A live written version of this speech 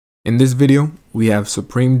In this video, we have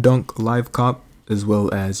Supreme Dunk Live Cop, as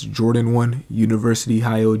well as Jordan 1 University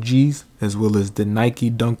High OGs, as well as the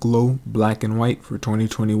Nike Dunk Low Black and White for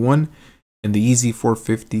 2021, and the Easy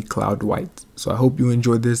 450 Cloud White. So I hope you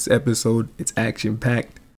enjoyed this episode. It's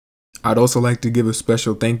action-packed. I'd also like to give a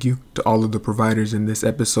special thank you to all of the providers in this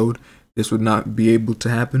episode. This would not be able to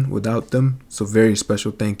happen without them, so very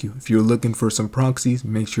special thank you. If you're looking for some proxies,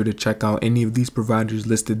 make sure to check out any of these providers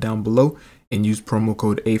listed down below and use promo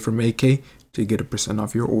code A from AK to get a %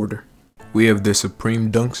 off your order. We have the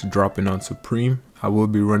Supreme Dunks dropping on Supreme. I will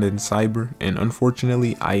be running Cyber, and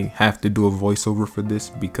unfortunately I have to do a voiceover for this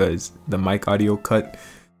because the mic audio cut.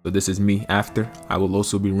 So this is me after. I will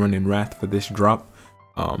also be running Wrath for this drop.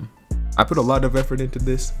 I put a lot of effort into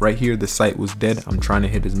this. Right here, the site was dead. I'm trying to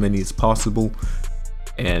hit as many as possible,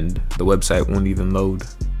 and the website won't even load.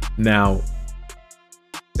 Now,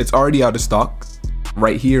 it's already out of stock.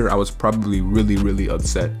 Right here, I was probably really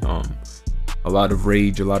upset. A lot of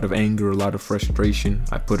rage, a lot of anger, a lot of frustration.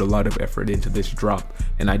 I put a lot of effort into this drop,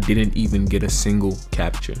 and I didn't even get a single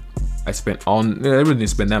capture. I really didn't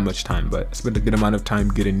spend that much time, but I spent a good amount of time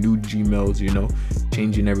getting new Gmails, you know,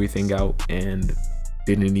 changing everything out, and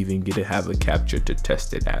didn't even get to have a capture to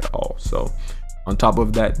test it at all. So on top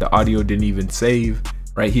of that, the audio didn't even save.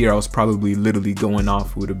 Right here, I was probably literally going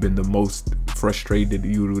off. Would have been the most frustrated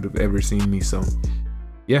you would have ever seen me. So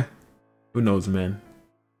yeah, who knows, man.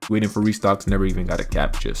 Waiting for restocks, never even got a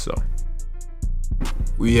capture. So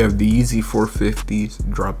we have the Easy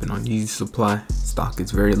 450s dropping on Easy Supply. Stock is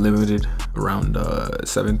very limited, around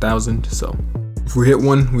 7,000. So if we hit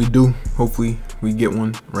one, we do. Hopefully we get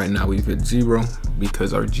one. Right now we've hit 0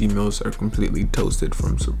 because our Gmails are completely toasted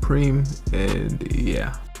from Supreme. And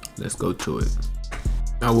yeah, let's go to it.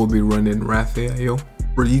 I will be running Raphael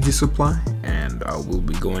for Easy Supply, and I will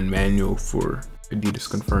be going manual for Adidas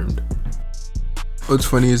Confirmed. What's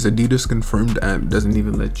funny is Adidas Confirmed app doesn't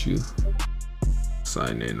even let you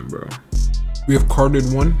sign in, bro. We have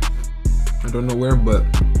carded one. I don't know where, but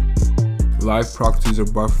live proxies are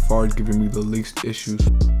by far giving me the least issues.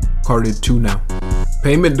 Carded 2 now.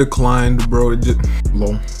 Payment declined, bro. It just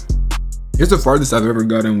low. Here's the farthest I've ever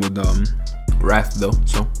gotten with Wrath though,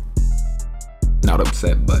 so not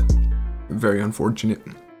upset, but very unfortunate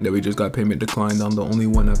that we just got payment declined on the only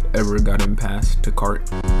one I've ever gotten past to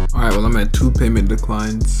cart. Alright, well, I'm at 2 payment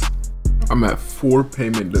declines. I'm at 4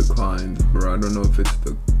 payment declines, bro. I don't know if it's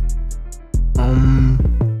the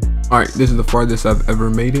alright, this is the farthest I've ever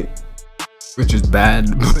made it, which is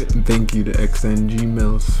bad, but thank you to XN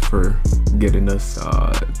Gmails for getting us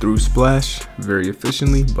through Splash very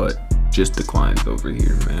efficiently, but just declines over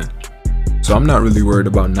here, man. So I'm not really worried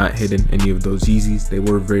about not hitting any of those Yeezys. They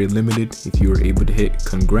were very limited. If you were able to hit,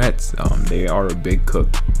 congrats. They are a big cook,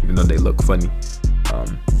 even though they look funny.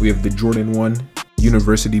 We have the Jordan 1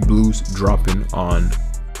 University Blues dropping on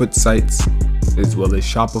Foot Sites as well as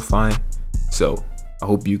Shopify. So I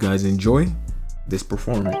hope you guys enjoy this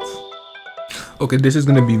performance. Okay, this is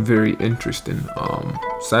gonna be very interesting.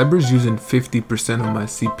 Cyber's using 50% of my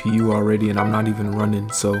CPU already, and I'm not even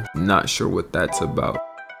running, so not sure what that's about.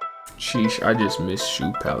 Sheesh, I just missed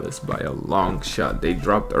Shoe Palace by a long shot. They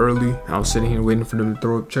dropped early. I was sitting here waiting for them to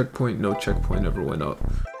throw up checkpoint. No checkpoint ever went up.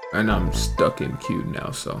 And I'm stuck in queue now,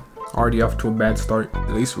 so already off to a bad start.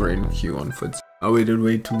 At least we're in queue on Foot. I waited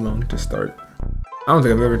way too long to start. I don't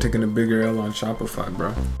think I've ever taken a bigger L on Shopify,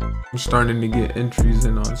 bro. I'm starting to get entries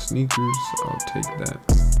in on sneakers. I'll take that.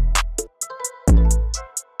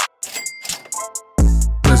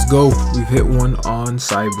 Let's go. We've hit one on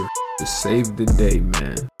Cyber to save the day,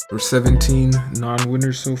 man. We're 17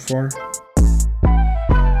 non-winners so far.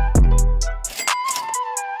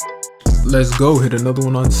 Let's go, hit another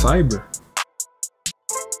one on Cyber.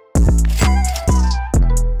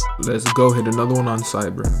 Let's go, hit another one on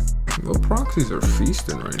Cyber. Well, proxies are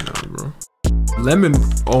feasting right now, bro. Lemon,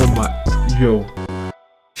 oh my, yo.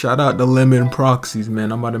 Shout out to Lemon proxies,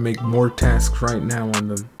 man. I'm about to make more tasks right now on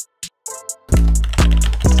them.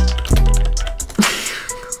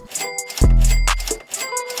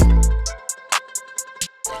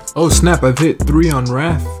 Oh snap, I've hit 3 on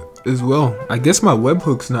Wrath as well. I guess my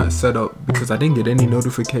webhook's not set up because I didn't get any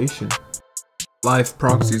notification. Live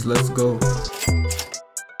proxies, let's go.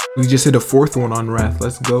 We just hit a 4th one on Wrath,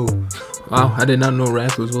 let's go. Wow, I did not know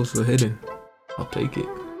Wrath was also hidden. I'll take it.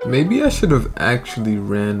 Maybe I should have actually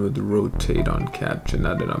ran with rotate on capture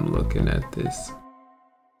now that I'm looking at this.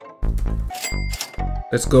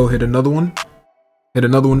 Let's go, hit another one. Hit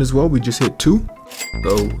another one as well, we just hit 2.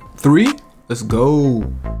 Go, 3, let's go.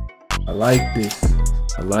 I like this.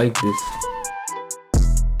 I like this.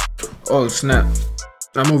 Oh snap.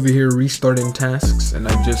 I'm over here restarting tasks, and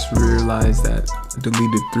I just realized that I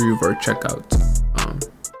deleted 3 of our checkouts. I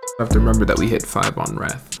have to remember that we hit 5 on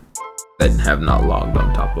Wrath that have not logged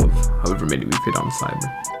on top of however many we've hit on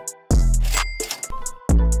Cyber.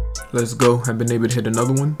 Let's go. I've been able to hit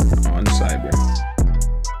another one on Cyber.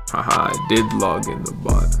 Haha, I did log in the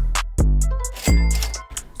bot.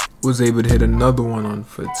 Was able to hit another one on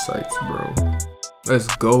Foot Sites, bro.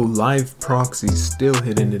 Let's go. Live Proxies still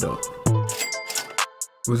hitting it up.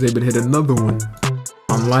 Was able to hit another one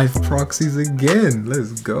on Live Proxies again.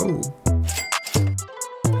 Let's go.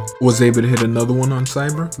 Was able to hit another one on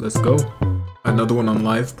Cyber. Let's go. Another one on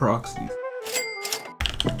Live Proxies.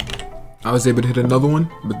 I was able to hit another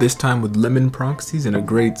one, but this time with Lemon Proxies in a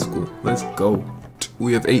grade school. Let's go.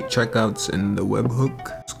 We have 8 checkouts in the webhook.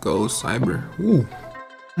 Let's go Cyber. Ooh.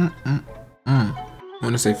 I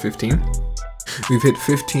want to say 15. We've hit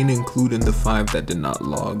 15, including the 5 that did not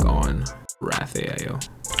log on Wrath AIO.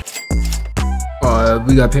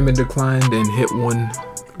 We got payment declined and hit 1,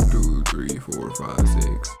 2, 3, 4, 5,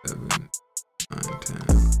 6, 7, 9,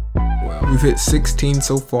 10. Well, we've hit 16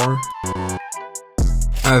 so far.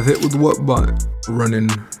 I've hit with Whatbot running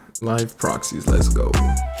Live Proxies. Let's go.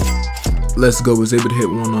 Let's go. Was able to hit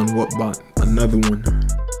 1 on Whatbot. Another one.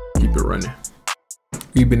 Keep it running.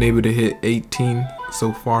 We've been able to hit 18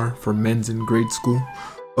 so far for men's in grade school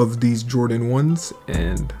of these Jordan 1s,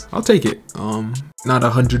 and I'll take it. Not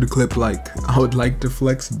 100 clip like I would like to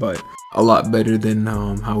flex, but a lot better than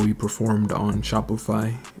how we performed on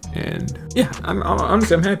Shopify. And yeah,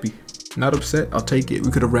 honestly I'm happy. Not upset. I'll take it.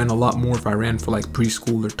 We could have ran a lot more if I ran for like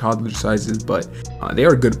preschool or toddler sizes, but they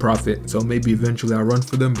are a good profit, so maybe eventually I'll run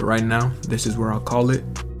for them. But right now, this is where I'll call it.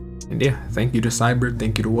 And yeah, thank you to Cyber,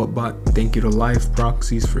 thank you to Whatbot, thank you to Live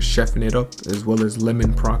Proxies for chefing it up, as well as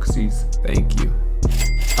Lemon Proxies. Thank you.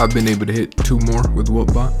 I've been able to hit 2 more with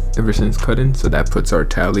Whatbot ever since cutting, so that puts our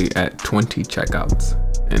tally at 20 checkouts.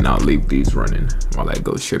 And I'll leave these running while I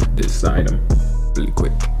go ship this item really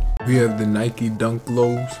quick. We have the Nike Dunk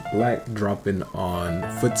Lows Black dropping on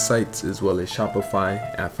Foot Sites as well as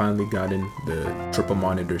Shopify. I finally got in the triple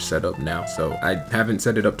monitor setup now, so I haven't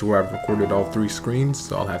set it up to where I've recorded all 3 screens,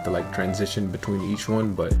 so I'll have to like transition between each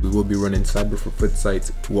one, but we will be running Cyber for Foot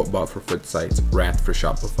Sites, Whatbot for Foot Sites, Wrath for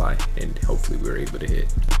Shopify, and hopefully we're able to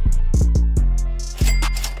hit.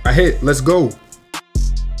 I hit, let's go.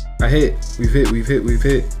 I hit, we've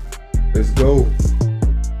hit. Let's go.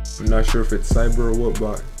 I'm not sure if it's Cyber or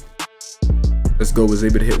Whatbot. Let's go. Was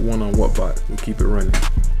able to hit 1 on Whatbot. We'll keep it running.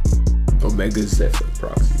 Omega Zephyr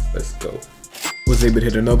Proxies. Let's go. Was able to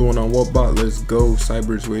hit another one on Whatbot. Let's go.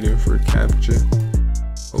 Cyber's waiting for a capture.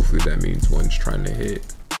 Hopefully that means one's trying to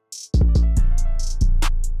hit.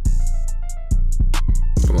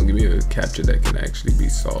 Someone give me a capture that can actually be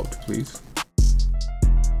solved, please.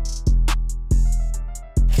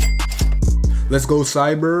 Let's go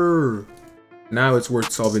Cyber. Now it's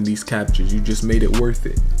worth solving these captures. You just made it worth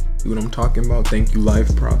it. See what I'm talking about? Thank you,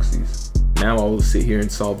 Live Proxies. Now I will sit here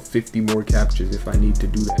and solve 50 more captures if I need to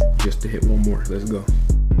do that, just to hit 1 more. Let's go.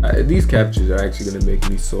 These captures are actually gonna make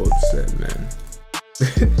me so upset, man.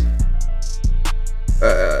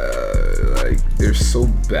 Like, they're so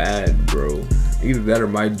bad, bro. Either that or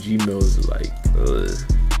my Gmail is like,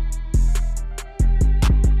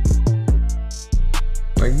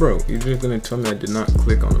 like, bro, you're just gonna tell me I did not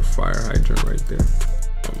click on a fire hydrant right there.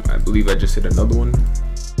 I believe I just hit another one.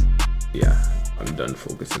 Yeah, I'm done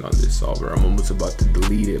focusing on this solver. I'm almost about to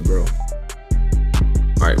delete it, bro.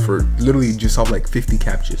 Alright, for literally just solved like 50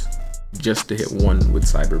 captures just to hit 1 with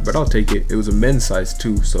Cyber, but I'll take it. It was a men's size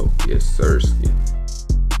too, so yes, sirs. Yeah.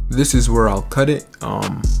 This is where I'll cut it.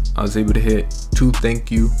 I was able to hit 2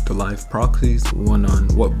 thank you to Live Proxies, 1 on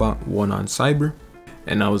Whatbot, 1 on Cyber.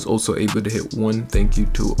 And I was also able to hit 1 thank you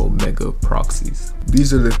to Omega Proxies.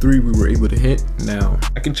 These are the 3 we were able to hit. Now,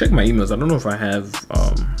 I can check my emails. I don't know if I have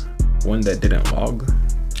one that didn't log.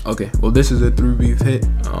 Okay, well this is the 3 we've hit.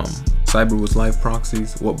 Cyber was Live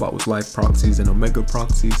Proxies, Whatbot was Live Proxies, and Omega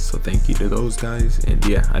Proxies, so thank you to those guys. And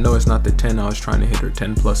yeah, I know it's not the 10 I was trying to hit, or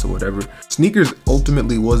 10 plus or whatever. Sneakers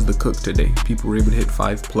ultimately was the cook today. People were able to hit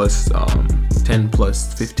 5 plus, 10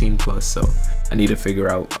 plus, 15 plus, so I need to figure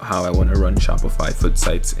out how I want to run Shopify, Foot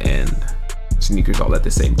Sites, and sneakers all at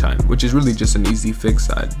the same time, which is really just an easy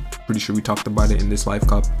fix. I'm pretty sure we talked about it in this live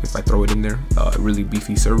cop. If I throw it in there, a really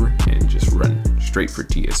beefy server, and just run straight for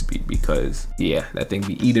TSB, because yeah, that thing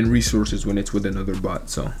be eating resources when it's with another bot.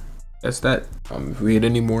 So that's that. If we hit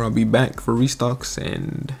any more, I'll be back for restocks,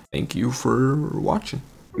 and thank you for watching.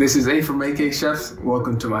 This is A from AK Chefs.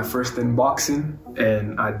 Welcome to my first unboxing,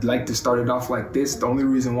 and I'd like to start it off like this. The only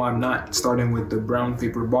reason why I'm not starting with the brown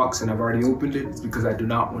paper box and I've already opened it is because I do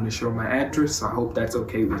not want to show my address. So I hope that's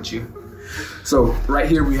okay with you. So right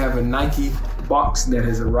here we have a Nike box that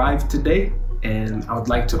has arrived today, and I would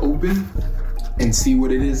like to open and see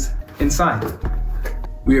what it is inside.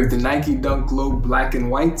 We have the Nike Dunk Low black and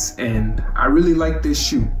whites, and I really like this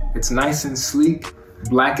shoe. It's nice and sleek.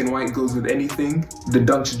 Black and white goes with anything. The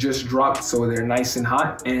Dunks just dropped, so they're nice and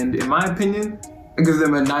hot. And in my opinion, I give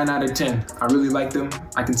them a 9 out of 10. I really like them.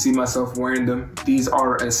 I can see myself wearing them. These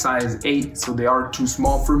are a size 8, so they are too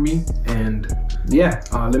small for me. And yeah,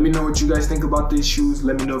 let me know what you guys think about these shoes.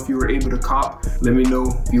 Let me know if you were able to cop. Let me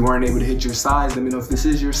know if you weren't able to hit your size. Let me know if this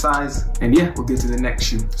is your size. And yeah, we'll get to the next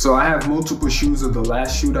shoe. So I have multiple shoes of the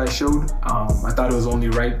last shoe that I showed. I thought it was only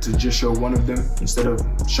right to just show one of them instead of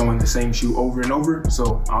showing the same shoe over and over.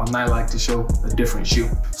 So I'll now like to show a different shoe.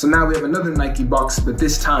 So now we have another Nike box, but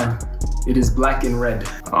this time it is black and red.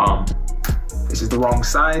 This is the wrong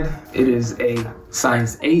side. It is a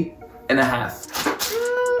size 8.5.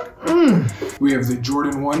 We have the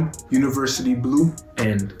Jordan 1 University Blue,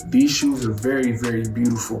 and these shoes are very, very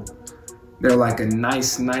beautiful. They're like a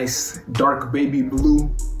nice dark baby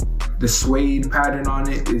blue. The suede pattern on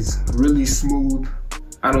it is really smooth.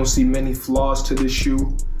 I don't see many flaws to this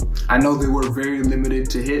shoe. I know they were very limited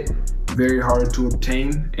to hit, very hard to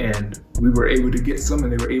obtain, and we were able to get some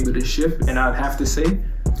and they were able to ship, and I'd have to say,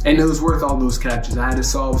 and it was worth all those captures. I had to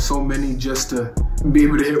solve so many just to be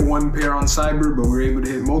able to hit one pair on Cyber, but we were able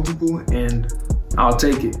to hit multiple, and I'll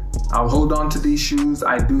take it. I'll hold on to these shoes.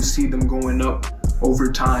 I do see them going up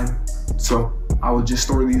over time, so I will just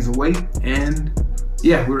store these away. And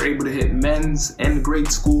yeah, we were able to hit men's and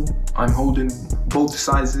grade school. I'm holding both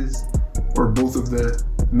sizes, or both of the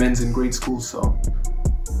men's and grade school, so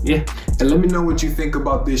yeah. And let me know what you think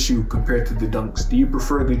about this shoe compared to the Dunks. Do you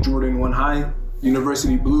prefer the Jordan 1 High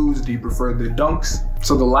University Blues? Do you prefer the Dunks?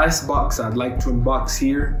 So the last box I'd like to unbox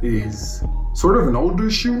here is sort of an older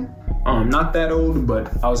shoe. Not that old,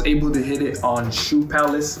 but I was able to hit it on Shoe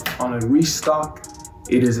Palace on a restock.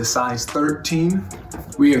 It is a size 13.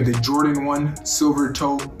 We have the Jordan 1 Silver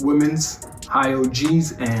Toe Women's High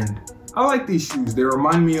OGs, and I like these shoes. They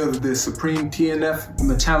remind me of the Supreme TNF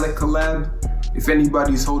Metallic collab. If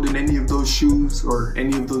anybody's holding any of those shoes or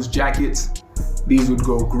any of those jackets, these would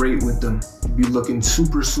go great with them. You'd be looking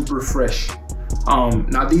super fresh.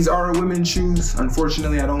 Now these are women's shoes.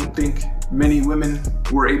 Unfortunately, I don't think many women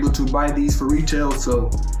were able to buy these for retail, so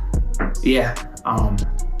yeah.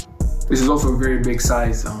 This is also a very big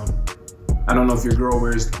size. I don't know if your girl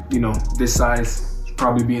wears, this size. She'd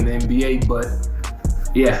probably be in the NBA, but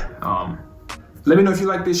yeah. Let me know if you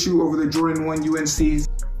like this shoe over the Jordan 1 UNCs.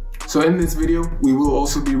 So in this video, we will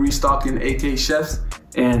also be restocking AK Chefs,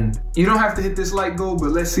 and you don't have to hit this like goal,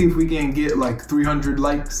 but let's see if we can get like 300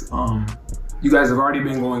 likes. You guys have already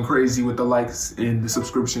been going crazy with the likes and the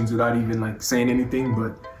subscriptions without even like saying anything,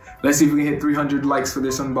 but let's see if we can hit 300 likes for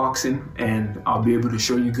this unboxing, and I'll be able to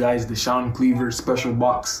show you guys the Sean Cleaver special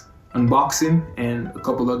box unboxing and a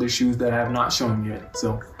couple other shoes that I have not shown yet.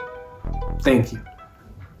 So thank you.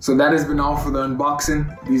 So that has been all for the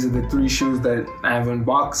unboxing. These are the 3 shoes that I have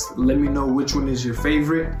unboxed. Let me know which one is your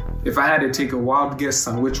favorite. If I had to take a wild guess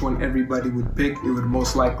on which one everybody would pick, it would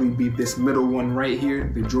most likely be this middle one right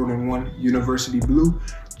here, the Jordan 1 University Blue,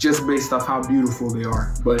 just based off how beautiful they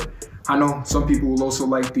are. But I know some people will also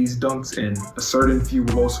like these Dunks, and a certain few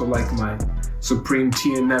will also like my Supreme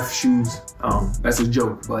TNF shoes. That's a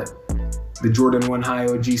joke, but the Jordan 1 High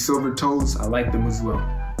OG Silver Toes, I like them as well.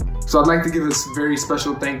 So I'd like to give a very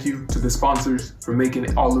special thank you to the sponsors for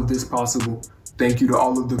making all of this possible. Thank you to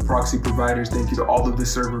all of the proxy providers. Thank you to all of the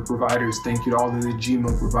server providers. Thank you to all of the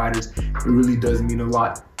Gmail providers. It really does mean a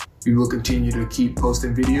lot. We will continue to keep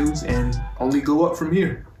posting videos and only go up from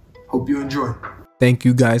here. Hope you enjoy. Thank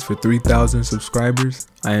you guys for 3,000 subscribers.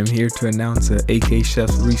 I am here to announce a AK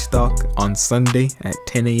Chefs restock on Sunday at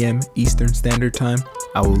 10 a.m. Eastern Standard Time.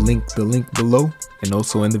 I will link the link below and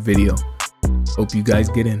also in the video. Hope you guys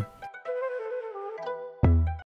get in.